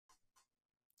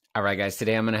All right, guys,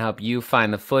 today I'm going to help you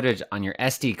find the footage on your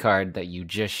SD card that you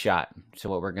just shot. So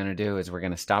what we're going to do is we're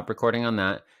going to stop recording on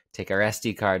that, take our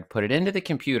SD card, put it into the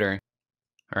computer.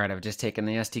 All right, I've just taken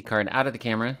the SD card out of the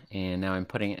camera, and now I'm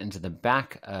putting it into the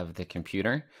back of the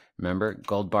computer. Remember,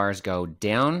 gold bars go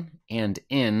down and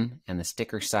in, and the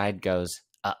sticker side goes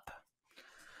up.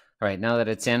 All right, now that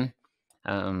it's in,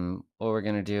 what we're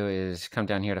going to do is come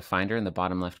down here to Finder in the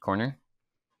bottom left corner.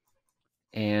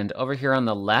 And over here on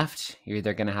the left, you're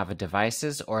either going to have a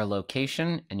devices or a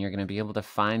location, and you're going to be able to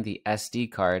find the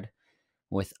SD card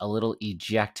with a little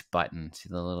eject button. See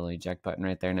the little eject button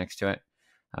right there next to it?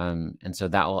 And so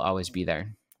that will always be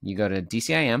there. You go to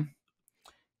DCIM,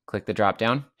 click the drop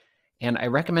down, and I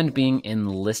recommend being in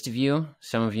list view.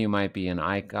 Some of you might be in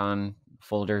icon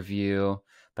folder view,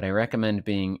 but I recommend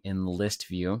being in list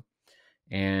view.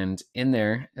 And in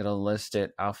there, it'll list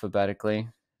it alphabetically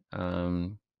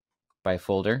by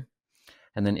folder.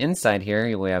 And then inside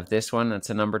here, we have this one, that's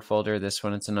a numbered folder, this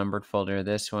one, it's a numbered folder,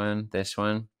 this one,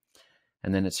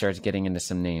 and then it starts getting into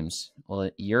some names. Well,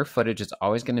 your footage is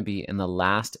always going to be in the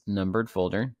last numbered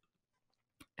folder,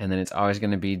 and then it's always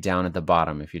going to be down at the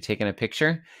bottom. If you're taking a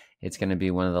picture, it's going to be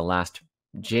one of the last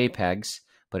JPEGs,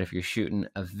 but if you're shooting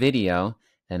a video,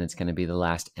 then it's going to be the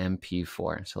last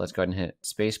MP4. So let's go ahead and hit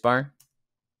spacebar.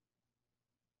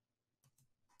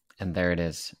 And there it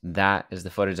is. That is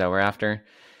the footage that we're after.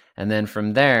 And then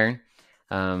from there,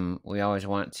 we always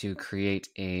want to create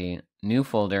a new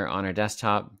folder on our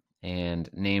desktop and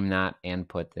name that and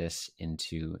put this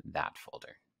into that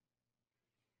folder.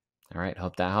 All right,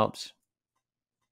 hope that helps.